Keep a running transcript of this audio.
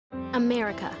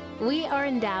America. We are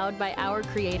endowed by our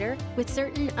Creator with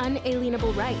certain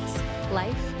unalienable rights: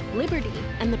 life, liberty,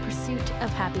 and the pursuit of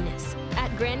happiness.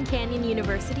 At Grand Canyon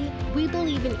University, we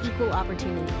believe in equal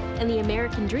opportunity, and the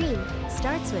American dream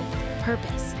starts with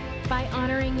purpose. By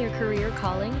honoring your career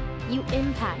calling, you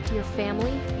impact your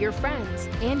family, your friends,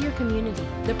 and your community.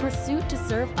 The pursuit to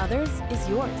serve others is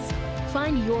yours.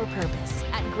 Find your purpose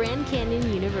at Grand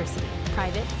Canyon University.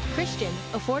 Private, Christian,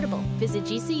 affordable. Visit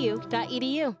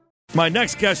gcu.edu. My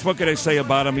next guest, what can I say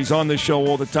about him? He's on this show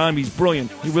all the time. He's brilliant.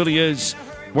 He really is.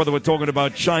 Whether we're talking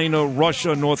about China,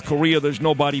 Russia, North Korea, there's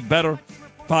nobody better.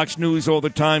 Fox News all the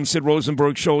time. Sid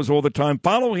Rosenberg shows all the time.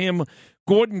 Follow him,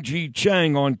 Gordon G.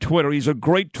 Chang, on Twitter. He's a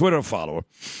great Twitter follower.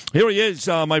 Here he is,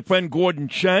 my friend Gordon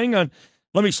Chang. Let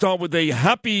me start with a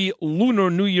happy Lunar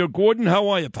New Year. Gordon, how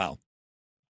are you, pal?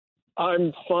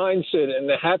 I'm fine, Sid, and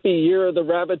a happy Year of the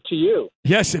Rabbit to you.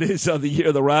 Yes, it is the Year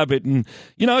of the Rabbit. And,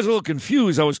 I was a little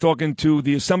confused. I was talking to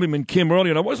the Assemblyman Kim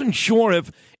earlier, and I wasn't sure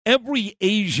if every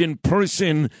Asian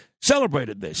person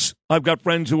celebrated this. I've got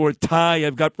friends who are Thai.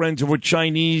 I've got friends who are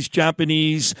Chinese,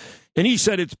 Japanese. And he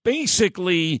said it's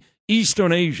basically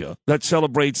Eastern Asia that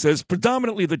celebrates this,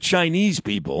 predominantly the Chinese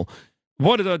people.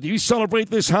 What do you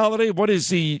celebrate this holiday? What is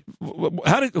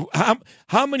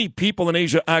how many people in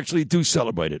Asia actually do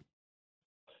celebrate it?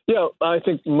 Yeah, I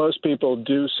think most people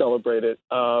do celebrate it.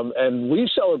 And we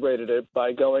celebrated it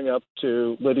by going up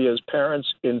to Lydia's parents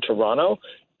in Toronto,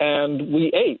 and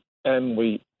we ate, and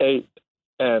we ate,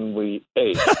 and we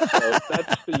ate. So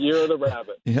that's the Year of the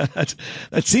Rabbit. Yeah,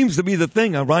 that seems to be the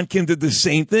thing. Ron Kim did the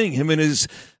same thing. Him and his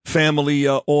family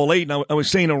all ate. And I was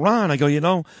saying to Ron, I go,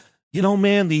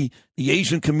 man, the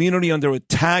Asian community under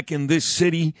attack in this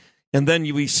city. And then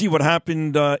we see what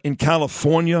happened in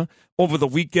California over the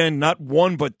weekend. Not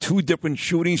one, but two different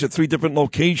shootings at three different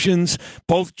locations.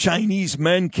 Both Chinese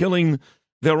men killing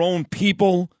their own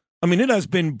people. I mean, it has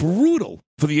been brutal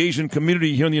for the Asian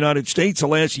community here in the United States the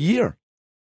last year.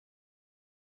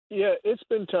 Yeah, it's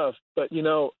been tough. But,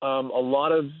 a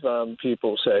lot of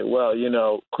people say, well,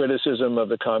 criticism of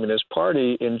the Communist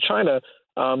Party in China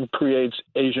creates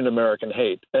Asian American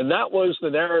hate. And that was the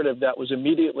narrative that was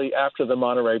immediately after the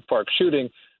Monterey Park shooting.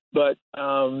 But,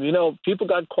 people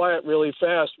got quiet really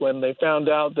fast when they found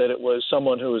out that it was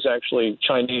someone who was actually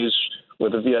Chinese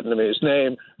with a Vietnamese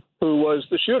name who was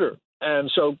the shooter.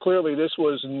 And so clearly this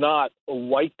was not a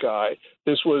white guy.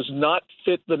 This was not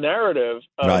fit the narrative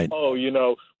of, right.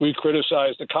 We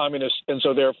criticize the communists, and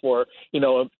so therefore,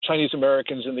 Chinese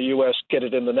Americans in the U.S. get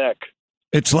it in the neck.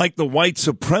 It's like the white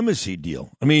supremacy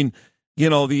deal. I mean,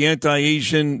 the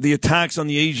anti-Asian, the attacks on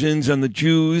the Asians and the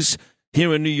Jews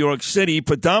here in New York City,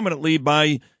 predominantly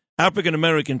by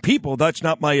African-American people. That's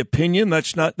not my opinion.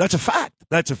 That's a fact.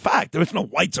 That's a fact. There's no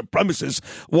white supremacists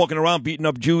walking around beating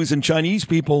up Jews and Chinese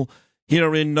people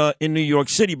here in New York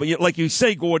City. But like you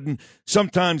say, Gordon,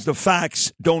 sometimes the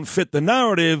facts don't fit the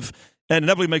narrative, and it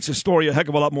definitely makes the story a heck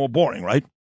of a lot more boring, right?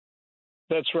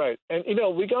 That's right. And,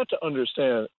 we got to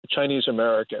understand, Chinese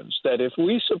Americans, that if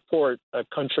we support a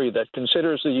country that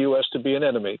considers the U.S. to be an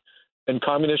enemy, and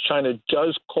Communist China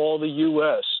does call the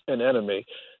U.S. an enemy,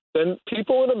 then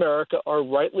people in America are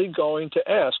rightly going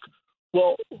to ask,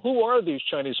 well, who are these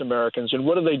Chinese Americans and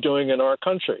what are they doing in our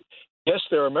country? Yes,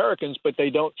 they're Americans, but they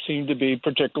don't seem to be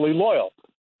particularly loyal.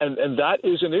 And that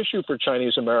is an issue for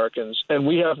Chinese Americans, and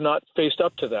we have not faced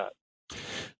up to that.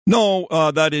 No,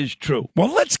 that is true.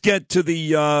 Well, let's get to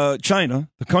the China,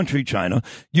 the country China.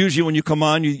 Usually when you come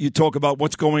on, you talk about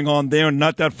what's going on there, and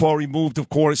not that far removed, of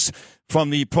course, from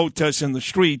the protests in the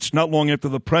streets, not long after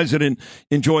the president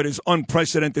enjoyed his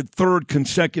unprecedented third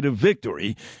consecutive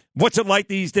victory. What's it like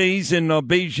these days in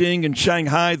Beijing and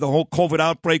Shanghai, the whole COVID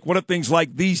outbreak? What are things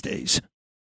like these days?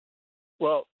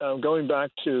 Well, going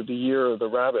back to the Year of the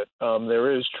Rabbit,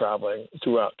 there is traveling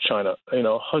throughout China,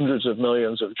 hundreds of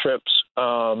millions of trips.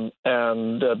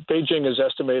 And Beijing has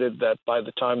estimated that by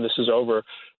the time this is over,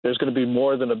 there's going to be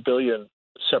more than 1 billion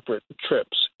separate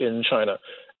trips in China.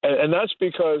 And that's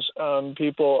because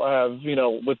people have,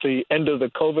 with the end of the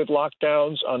COVID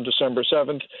lockdowns on December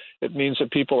 7th, it means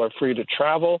that people are free to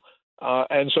travel.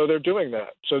 And so they're doing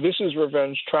that. So this is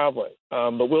revenge traveling.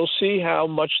 But we'll see how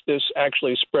much this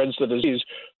actually spreads the disease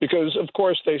because, of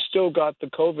course, they still got the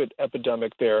COVID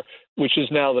epidemic there, which is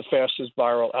now the fastest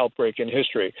viral outbreak in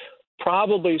history.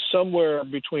 Probably somewhere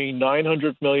between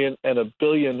 900 million and 1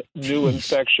 billion new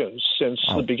infections since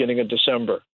the beginning of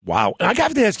December. Wow. And I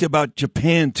have to ask you about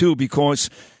Japan, too,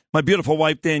 because my beautiful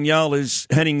wife, Danielle, is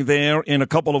heading there in a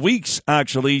couple of weeks,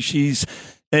 actually. She's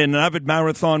an avid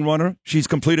marathon runner. She's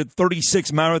completed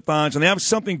 36 marathons, and they have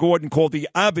something, Gordon, called the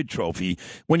Avid Trophy.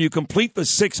 When you complete the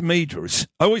 6 majors,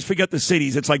 I always forget the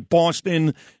cities. It's like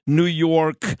Boston, New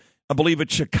York, I believe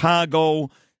it's Chicago,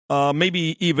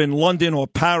 maybe even London or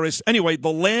Paris. Anyway,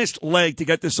 the last leg to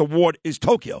get this award is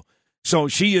Tokyo. So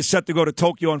she is set to go to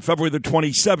Tokyo on February the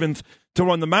 27th to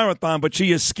run the marathon, but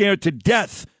she is scared to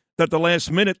death that the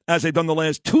last minute, as they've done the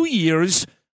last 2 years,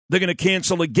 they're going to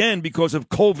cancel again because of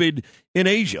COVID in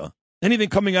Asia. Anything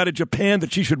coming out of Japan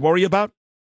that she should worry about?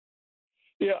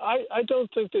 Yeah, I don't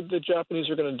think that the Japanese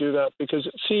are going to do that because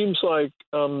it seems like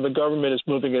the government is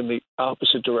moving in the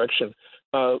opposite direction.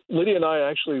 Lydia and I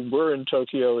actually were in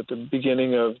Tokyo at the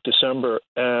beginning of December,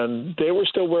 and they were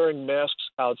still wearing masks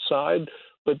outside,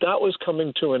 but that was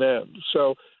coming to an end.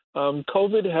 So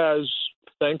COVID has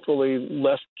thankfully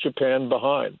left Japan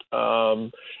behind.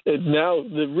 Now,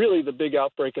 the big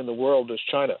outbreak in the world is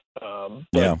China.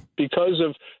 Because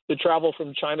of the travel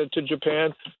from China to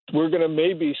Japan, we're going to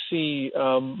maybe see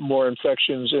more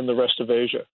infections in the rest of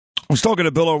Asia. I was talking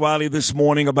to Bill O'Reilly this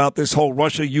morning about this whole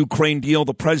Russia-Ukraine deal.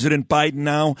 The President Biden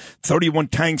now, 31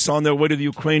 tanks on their way to the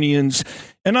Ukrainians.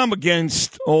 And I'm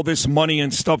against all this money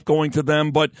and stuff going to them,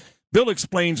 but Bill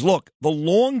explains, look, the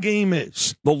long game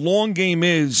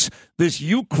is this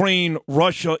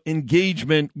Ukraine-Russia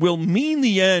engagement will mean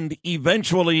the end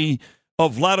eventually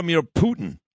of Vladimir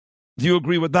Putin. Do you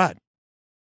agree with that?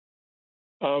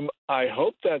 I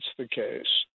hope that's the case.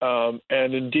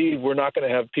 And indeed, we're not going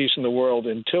to have peace in the world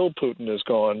until Putin is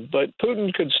gone. But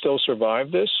Putin could still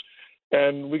survive this.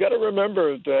 And we got to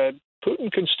remember that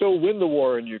Putin can still win the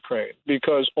war in Ukraine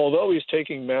because although he's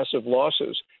taking massive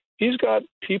losses, he's got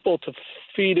people to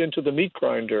feed into the meat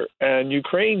grinder, and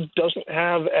Ukraine doesn't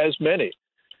have as many.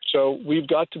 So we've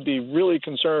got to be really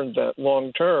concerned that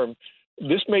long term,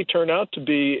 this may turn out to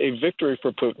be a victory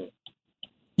for Putin.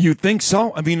 You think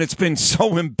so? I mean, it's been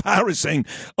so embarrassing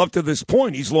up to this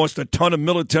point. He's lost a ton of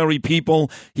military people.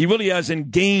 He really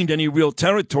hasn't gained any real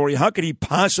territory. How could he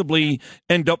possibly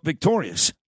end up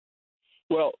victorious?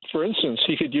 Well, for instance,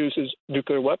 he could use his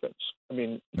nuclear weapons. I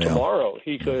mean, tomorrow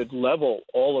he could level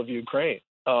all of Ukraine,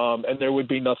 and there would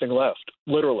be nothing left,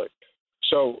 literally.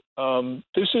 So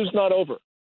this is not over.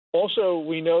 Also,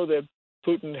 we know that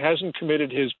Putin hasn't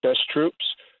committed his best troops.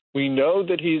 We know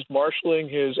that he's marshaling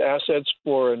his assets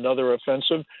for another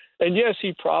offensive. And yes,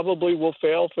 he probably will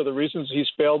fail for the reasons he's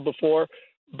failed before.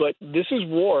 But this is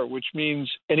war, which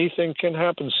means anything can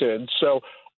happen, Sid. So,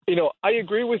 I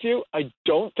agree with you. I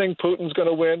don't think Putin's going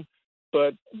to win.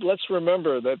 But let's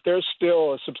remember that there's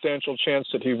still a substantial chance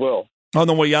that he will. On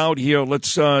the way out here,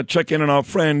 let's check in on our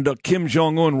friend Kim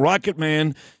Jong-un, Rocket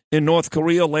Man in North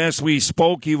Korea. Last we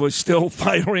spoke, he was still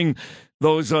firing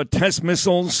those test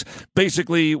missiles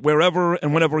basically wherever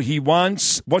and whenever he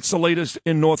wants. What's the latest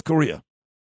in North Korea?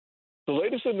 The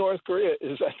latest in North Korea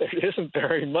is that there isn't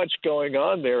very much going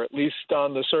on there, at least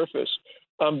on the surface,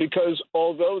 because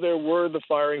although there were the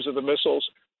firings of the missiles,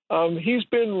 he's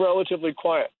been relatively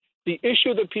quiet. The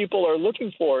issue that people are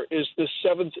looking for is the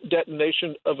 7th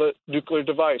detonation of a nuclear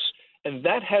device, and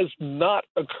that has not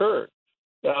occurred.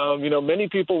 Many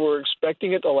people were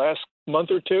expecting it the last month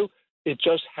or two. It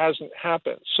just hasn't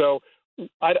happened. So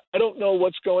I don't know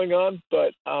what's going on,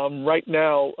 but right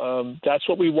now that's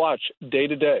what we watch day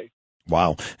to day.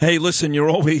 Wow. Hey, listen, you're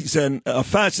always a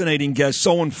fascinating guest,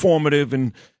 so informative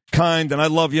and kind, and I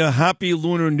love you. Happy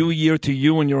Lunar New Year to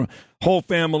you and your whole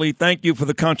family. Thank you for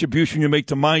the contribution you make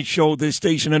to my show, this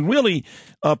station, and really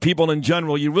people in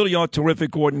general. You really are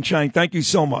terrific, Gordon Chang. Thank you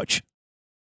so much.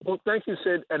 Well, thank you,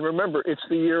 Sid. And remember, it's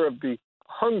the year of the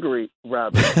hungry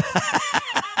rabbit.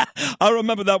 I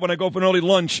remember that when I go for an early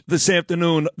lunch this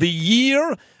afternoon. The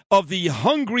year of the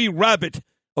hungry rabbit,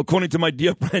 according to my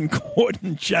dear friend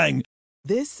Gordon Chang.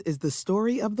 This is the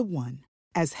story of the one.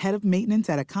 As head of maintenance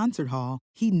at a concert hall,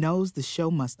 he knows the show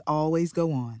must always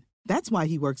go on. That's why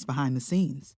he works behind the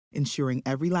scenes, ensuring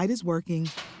every light is working,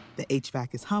 the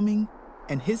HVAC is humming,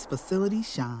 and his facility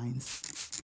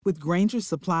shines. With Grainger's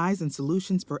supplies and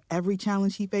solutions for every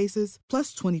challenge he faces,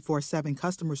 plus 24/7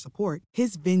 customer support,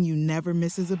 his venue never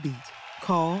misses a beat.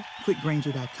 Call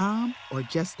quickgrainger.com or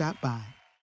just stop by.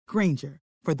 Grainger,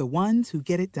 for the ones who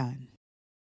get it done.